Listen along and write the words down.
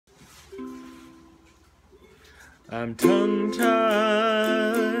I'm tongue-tied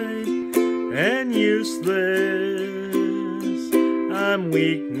and useless. I'm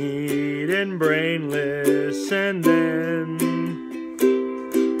weak-kneed and brainless, and then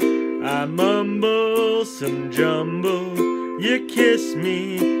I mumble some jumble. You kiss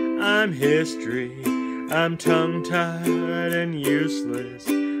me, I'm history. I'm tongue-tied and useless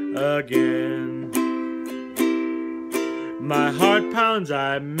again. My heart pounds,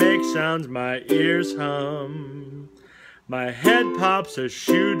 I make sounds, my ears hum. My head pops, a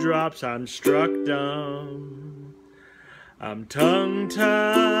shoe drops, I'm struck dumb. I'm tongue-tied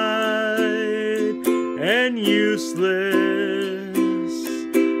and useless.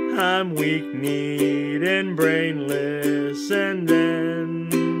 I'm weak-kneed and brainless, and then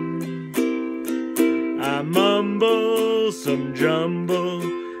I mumble some jumble.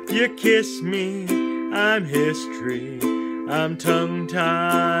 You kiss me, I'm history. I'm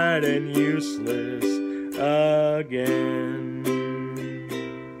tongue-tied and useless again.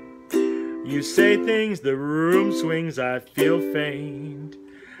 You say things, the room swings, I feel faint.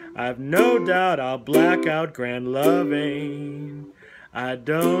 I've no doubt I'll black out, grand loving. I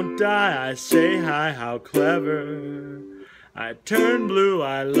don't die, I say hi, how clever. I turn blue,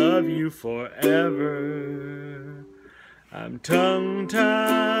 I love you forever. I'm tongue-tied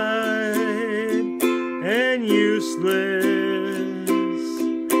and useless.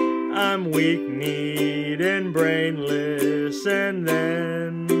 I'm weak-kneed and brainless, and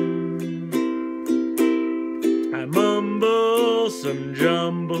then I mumble some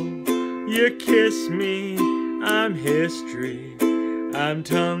jumble. You kiss me, I'm history. I'm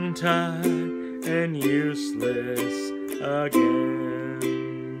tongue-tied and useless again.